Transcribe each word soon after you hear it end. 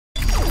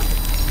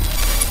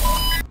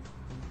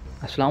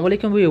Assalamu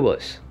alaikum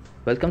viewers.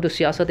 Welcome to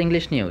Siasat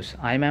English News.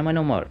 I am Ayman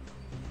Omar.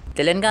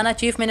 Telangana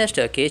Chief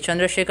Minister K.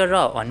 Chandrasekhar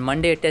Rao on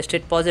Monday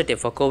tested positive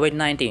for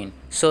COVID-19,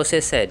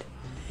 sources said.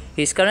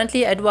 He is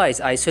currently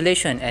advised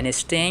isolation and is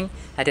staying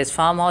at his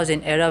farmhouse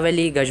in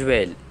Eravalli,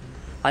 Gajwel.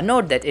 A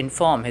note that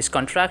informed his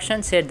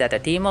contraction said that a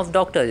team of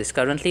doctors is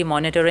currently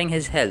monitoring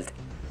his health.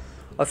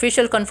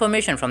 Official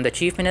confirmation from the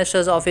Chief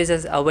Minister's office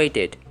is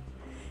awaited.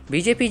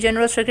 BJP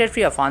General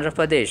Secretary of Andhra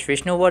Pradesh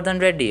Vishnu Vardhan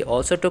Reddy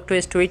also took to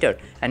his Twitter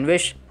and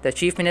wished the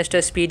Chief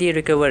Minister speedy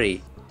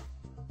recovery.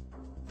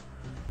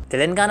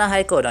 Telangana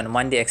High Court on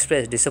Monday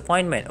expressed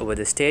disappointment over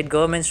the state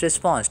government's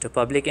response to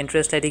public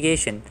interest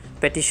litigation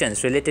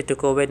petitions related to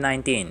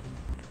COVID-19.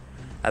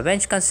 A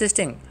bench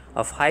consisting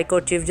of High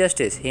Court Chief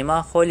Justice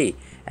Hima Kohli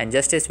and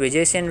Justice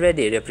Vijay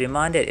Reddy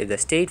reprimanded if the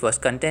state was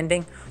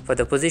contending for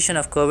the position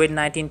of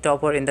COVID-19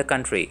 topper in the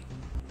country.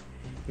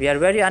 We are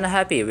very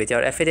unhappy with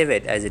your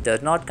affidavit as it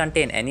does not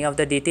contain any of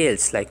the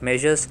details like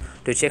measures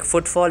to check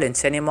footfall in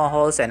cinema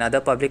halls and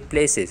other public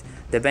places,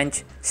 the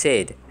bench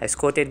said, as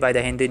quoted by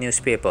the Hindu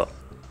newspaper.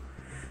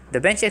 The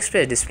bench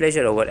expressed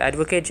displeasure over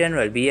Advocate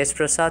General B.S.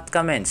 Prasad's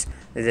comments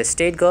that the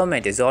state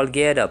government is all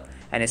geared up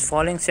and is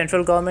following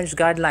central government's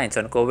guidelines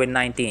on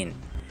COVID-19,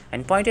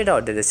 and pointed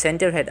out that the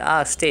centre had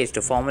asked states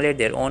to formulate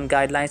their own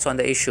guidelines on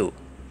the issue.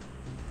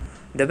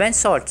 The bench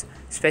sought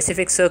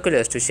specific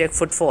circulars to check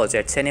footfalls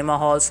at cinema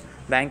halls,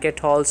 banquet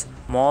halls,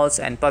 malls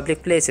and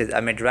public places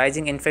amid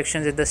rising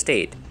infections in the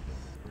state.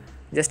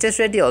 Justice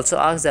Reddy also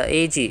asked the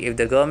AG if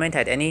the government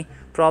had any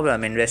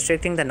problem in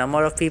restricting the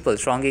number of people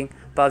thronging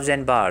pubs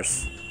and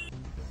bars.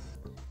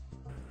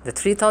 The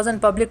 3,000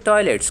 public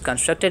toilets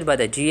constructed by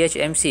the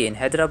GHMC in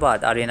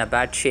Hyderabad are in a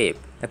bad shape.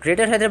 The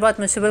Greater Hyderabad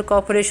Municipal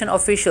Corporation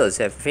officials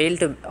have failed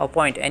to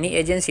appoint any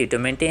agency to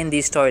maintain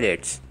these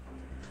toilets.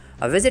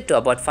 A visit to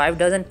about 5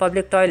 dozen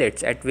public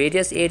toilets at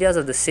various areas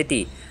of the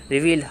city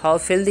revealed how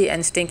filthy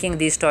and stinking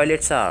these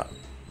toilets are.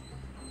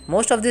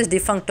 Most of these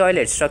defunct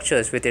toilet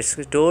structures with its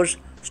doors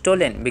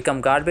stolen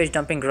become garbage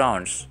dumping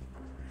grounds.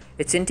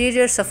 Its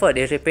interior suffered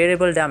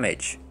irreparable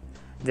damage.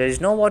 There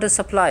is no water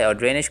supply or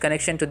drainage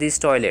connection to these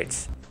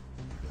toilets.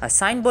 A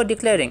signboard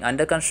declaring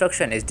under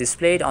construction is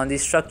displayed on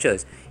these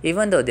structures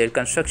even though their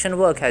construction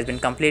work has been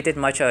completed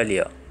much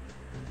earlier.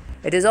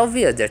 It is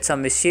obvious that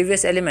some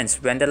mischievous elements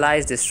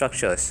vandalize these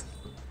structures.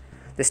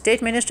 The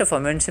State Minister for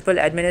Municipal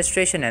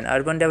Administration and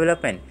Urban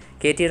Development,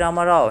 K.T.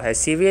 Rama Rao, has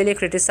severely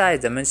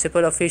criticized the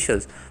municipal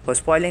officials for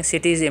spoiling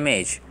city's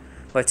image,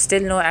 but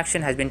still no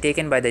action has been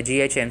taken by the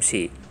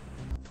GHMC.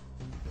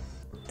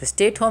 The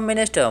State Home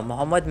Minister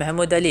Mohammad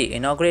Mahmood Ali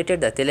inaugurated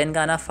the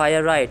Telangana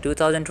Fire Ride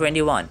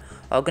 2021,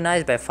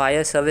 organized by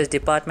Fire Service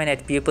Department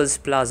at People's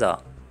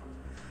Plaza.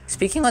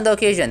 Speaking on the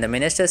occasion, the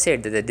minister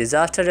said that the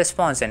disaster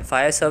response and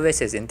fire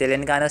services in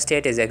Telangana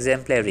state is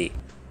exemplary.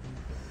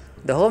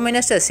 The Home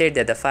Minister said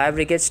that the fire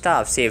brigade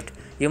staff saved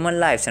human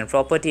lives and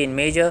property in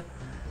major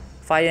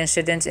fire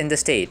incidents in the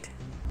state.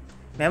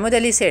 Mahmood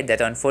Ali said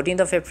that on 14th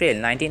of April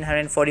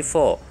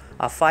 1944,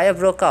 a fire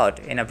broke out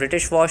in a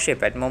British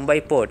warship at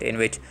Mumbai port in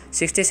which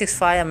 66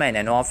 firemen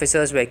and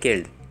officers were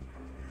killed.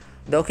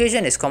 The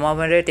occasion is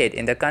commemorated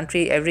in the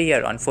country every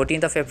year on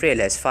 14th of April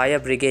as Fire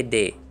Brigade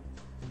Day.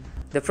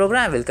 The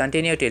program will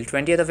continue till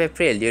 20th of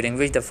April, during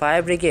which the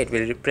Fire Brigade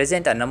will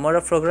present a number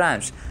of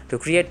programs to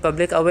create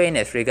public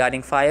awareness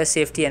regarding fire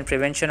safety and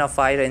prevention of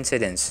fire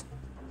incidents.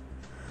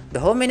 The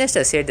Home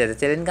Minister said that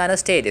the Telangana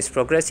state is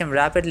progressing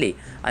rapidly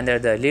under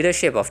the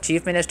leadership of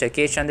Chief Minister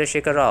K.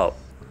 Chandrasekhar Rao.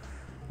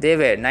 There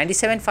were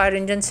 97 fire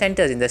engine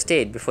centers in the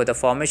state before the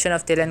formation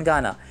of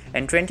Telangana,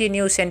 and 20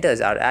 new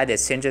centers are added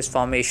since its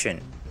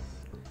formation.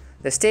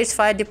 The state's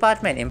fire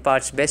department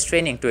imparts best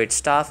training to its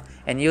staff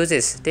and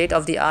uses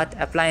state-of-the-art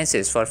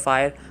appliances for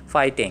fire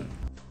fighting.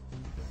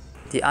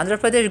 The Andhra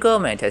Pradesh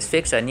government has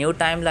fixed a new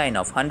timeline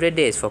of 100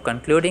 days for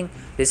concluding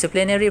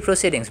disciplinary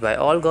proceedings by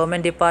all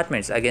government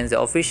departments against the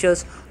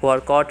officials who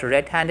are caught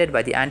red-handed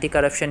by the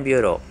Anti-Corruption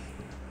Bureau.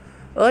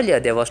 Earlier,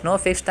 there was no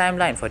fixed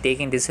timeline for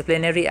taking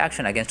disciplinary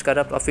action against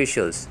corrupt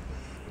officials.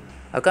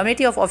 A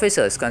committee of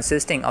officers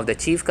consisting of the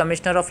Chief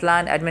Commissioner of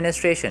Land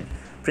Administration,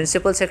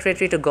 Principal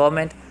Secretary to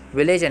Government,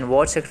 Village and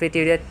Ward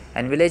Secretariat,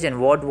 and Village and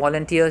Ward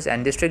Volunteers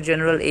and District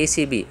General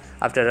ACB,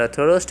 after a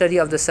thorough study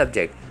of the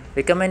subject,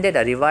 recommended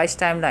a revised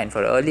timeline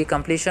for early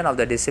completion of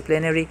the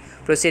disciplinary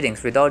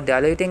proceedings without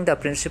diluting the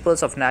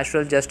principles of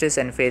natural justice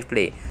and fair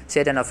play,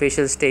 said an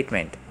official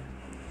statement.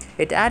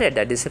 It added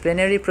that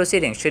disciplinary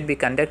proceedings should be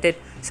conducted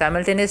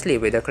simultaneously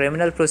with the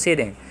criminal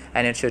proceeding,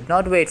 and it should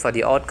not wait for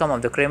the outcome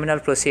of the criminal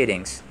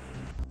proceedings.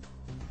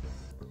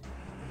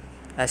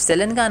 As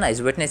Telangana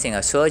is witnessing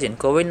a surge in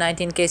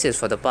COVID-19 cases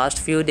for the past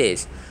few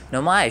days,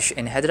 Numaish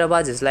in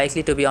Hyderabad is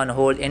likely to be on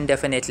hold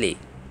indefinitely.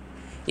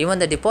 Even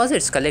the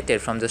deposits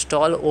collected from the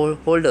stall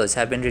holders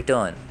have been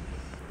returned.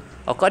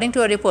 According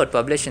to a report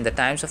published in the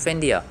Times of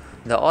India,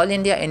 the All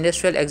India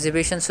Industrial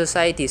Exhibition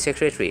Society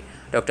Secretary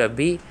Dr.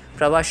 B.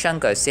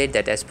 Prabhashankar said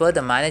that as per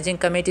the Managing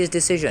Committee's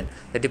decision,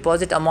 the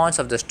deposit amounts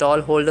of the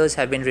stall holders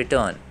have been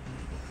returned.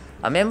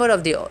 A member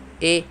of the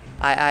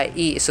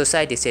AIIE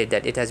society said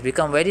that it has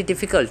become very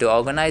difficult to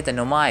organize the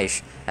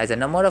Numaish as the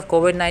number of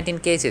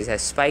COVID-19 cases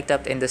has spiked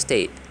up in the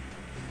state.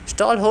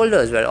 Stall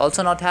holders were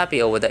also not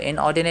happy over the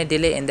inordinate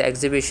delay in the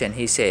exhibition,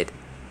 he said.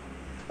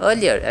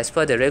 Earlier, as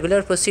per the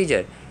regular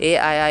procedure,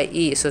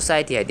 AIIE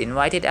society had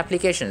invited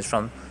applications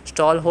from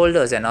stall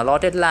holders and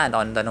allotted land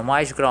on the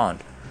Numaish ground.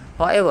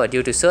 However,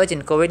 due to surge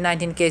in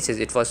COVID-19 cases,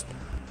 it was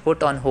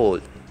put on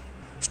hold.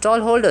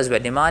 Stall holders were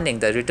demanding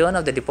the return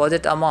of the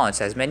deposit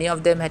amounts as many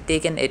of them had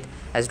taken it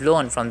as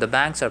loan from the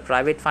banks or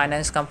private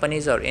finance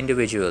companies or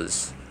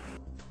individuals.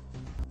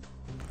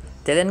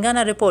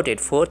 Telangana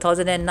reported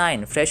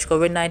 4,009 fresh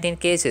COVID-19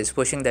 cases,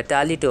 pushing the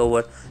tally to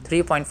over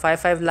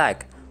 3.55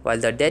 lakh, while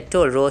the death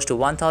toll rose to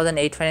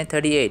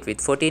 1,838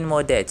 with 14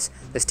 more deaths,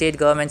 the state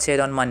government said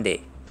on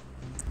Monday.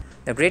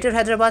 The Greater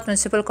Hyderabad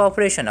Municipal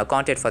Corporation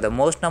accounted for the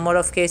most number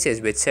of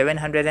cases with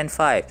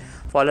 705,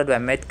 followed by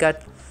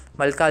Medkat,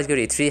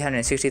 Malkajgiri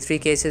 363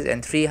 cases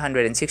and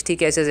 360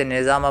 cases in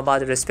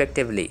Nizamabad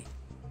respectively.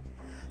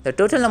 The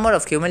total number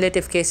of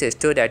cumulative cases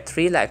stood at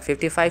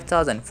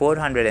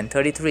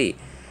 3,55,433,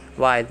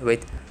 while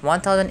with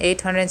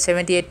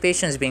 1,878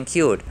 patients being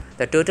cured,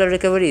 the total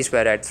recoveries were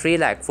at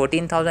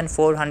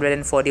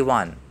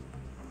 3,14,441.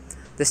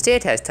 The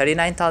state has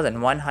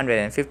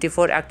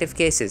 39,154 active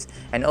cases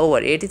and over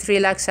 83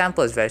 lakh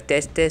samples were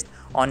tested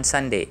on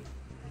Sunday.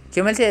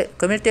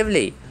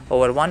 Cumulatively,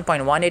 over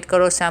 1.18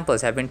 crore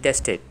samples have been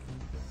tested.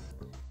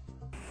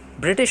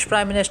 British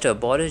Prime Minister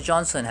Boris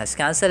Johnson has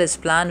cancelled his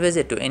planned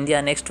visit to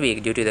India next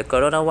week due to the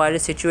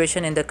coronavirus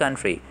situation in the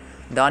country,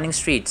 Downing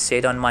Street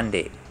said on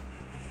Monday.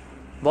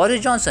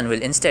 Boris Johnson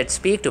will instead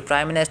speak to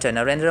Prime Minister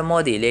Narendra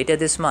Modi later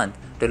this month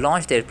to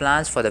launch their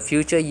plans for the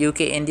future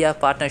UK-India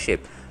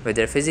partnership, with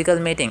their physical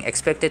meeting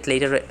expected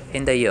later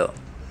in the year.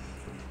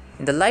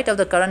 In the light of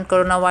the current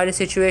coronavirus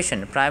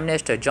situation, Prime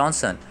Minister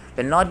Johnson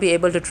will not be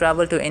able to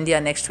travel to India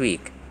next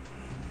week.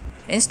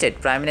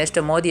 Instead, Prime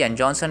Minister Modi and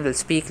Johnson will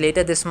speak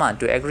later this month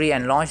to agree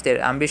and launch their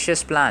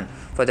ambitious plan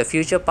for the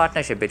future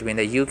partnership between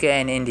the UK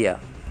and India.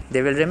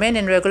 They will remain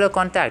in regular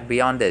contact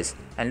beyond this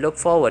and look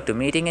forward to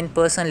meeting in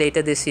person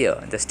later this year,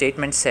 the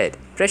statement said.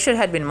 Pressure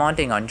had been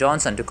mounting on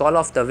Johnson to call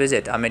off the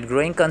visit amid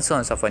growing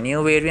concerns of a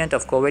new variant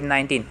of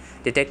COVID-19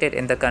 detected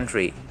in the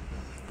country.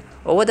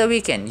 Over the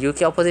weekend,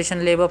 UK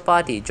opposition Labour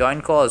Party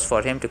joined calls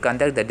for him to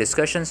conduct the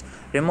discussions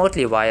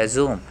remotely via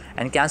Zoom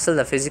and cancel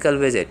the physical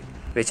visit,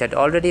 which had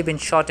already been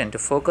shortened to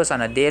focus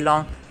on a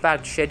day-long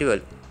packed schedule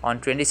on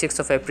 26th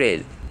of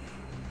April.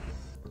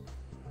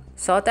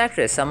 South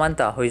actress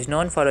Samantha, who is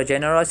known for her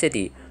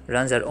generosity,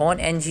 runs her own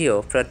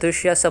NGO,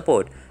 Pratusha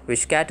Support,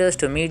 which caters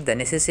to meet the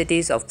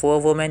necessities of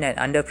poor women and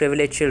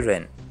underprivileged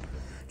children.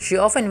 She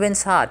often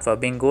wins hearts for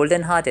being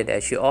golden-hearted,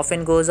 as she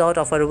often goes out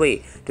of her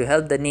way to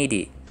help the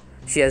needy.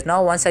 She has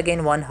now once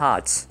again won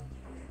hearts.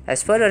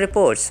 As per the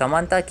reports,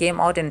 Samantha came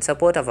out in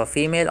support of a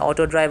female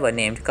auto driver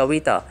named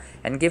Kavita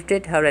and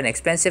gifted her an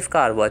expensive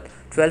car worth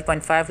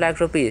 12.5 lakh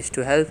rupees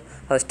to help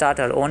her start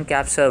her own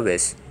cab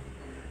service.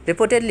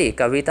 Reportedly,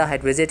 Kavita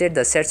had visited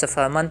the sets of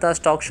Samantha's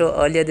talk show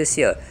earlier this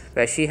year,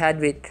 where she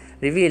had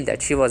revealed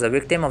that she was a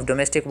victim of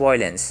domestic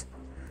violence.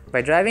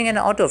 By driving an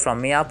auto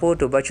from Miapur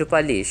to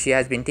Bachupalli, she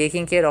has been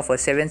taking care of her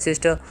seventh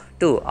sister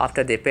too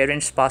after their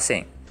parents'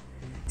 passing.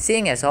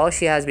 Seeing as how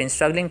she has been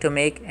struggling to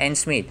make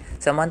ends meet,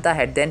 Samantha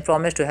had then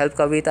promised to help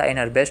Kavita in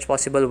her best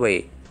possible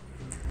way.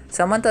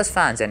 Samantha's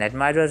fans and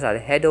admirers are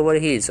head over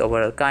heels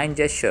over her kind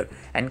gesture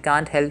and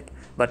can't help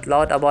but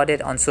laud about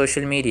it on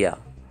social media.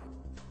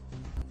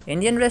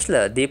 Indian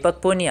wrestler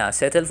Deepak Punia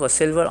settled for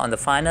silver on the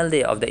final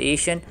day of the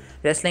Asian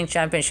Wrestling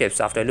Championships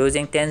after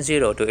losing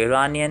 10-0 to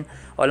Iranian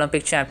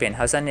Olympic champion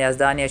Hassan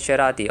Yazdani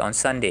Sharati on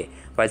Sunday,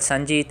 while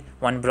Sanjeet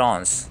won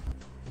bronze.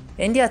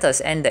 India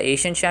thus ended the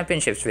Asian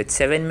Championships with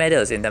 7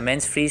 medals in the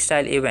men's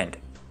freestyle event.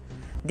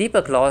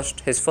 Deepak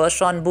lost his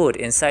first-round bout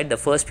inside the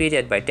first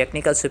period by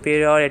technical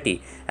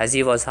superiority, as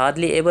he was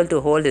hardly able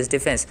to hold his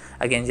defense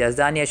against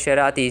Yazdani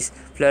Sharati's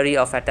flurry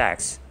of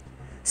attacks.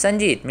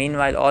 Sanjeet,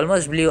 meanwhile,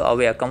 almost blew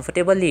away a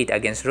comfortable lead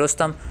against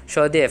Rustam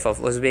Shodev of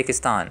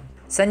Uzbekistan.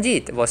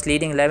 Sanjeet was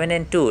leading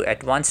 11-2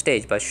 at one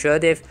stage, but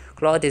Shodev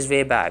clawed his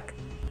way back.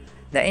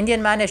 The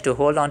Indian managed to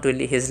hold on to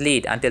his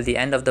lead until the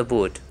end of the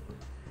bout.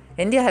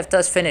 India have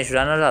thus finished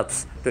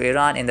runner-ups to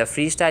Iran in the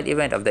freestyle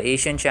event of the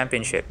Asian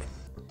Championship.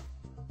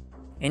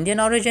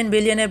 Indian origin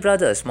billionaire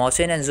brothers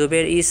Mohsin and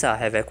Zubair Issa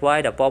have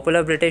acquired a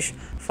popular British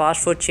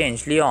fast food chain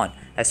Leon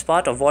as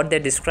part of what they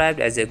described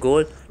as a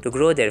goal to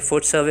grow their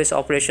food service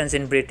operations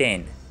in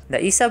Britain.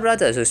 The Issa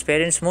brothers, whose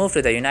parents moved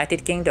to the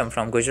United Kingdom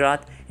from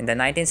Gujarat in the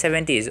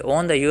 1970s,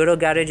 own the Euro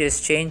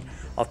Garages chain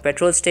of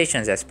petrol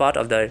stations as part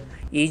of the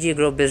EG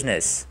Group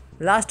business.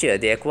 Last year,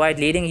 they acquired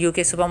leading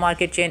UK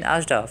supermarket chain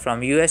Asda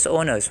from US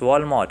owners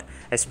Walmart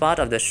as part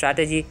of the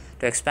strategy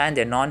to expand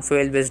their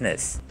non-fuel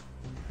business.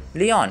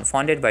 Leon,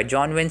 founded by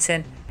John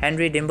Vincent,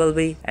 Henry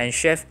Dimbleby and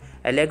chef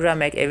Allegra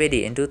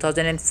McEvedy in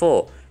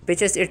 2004,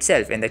 pitches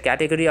itself in the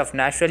category of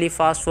naturally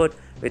fast food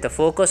with a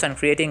focus on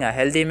creating a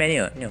healthy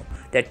menu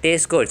that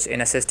tastes good in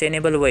a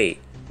sustainable way.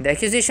 The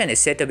acquisition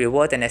is said to be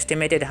worth an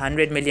estimated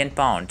 £100 million.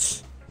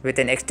 With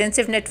an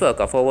extensive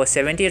network of over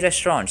 70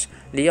 restaurants,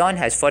 Lyon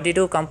has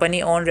 42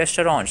 company-owned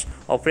restaurants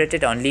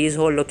operated on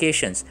leasehold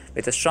locations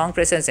with a strong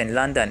presence in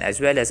London as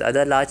well as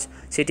other large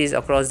cities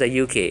across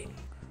the UK.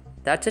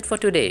 That's it for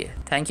today.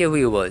 Thank you,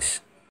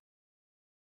 viewers.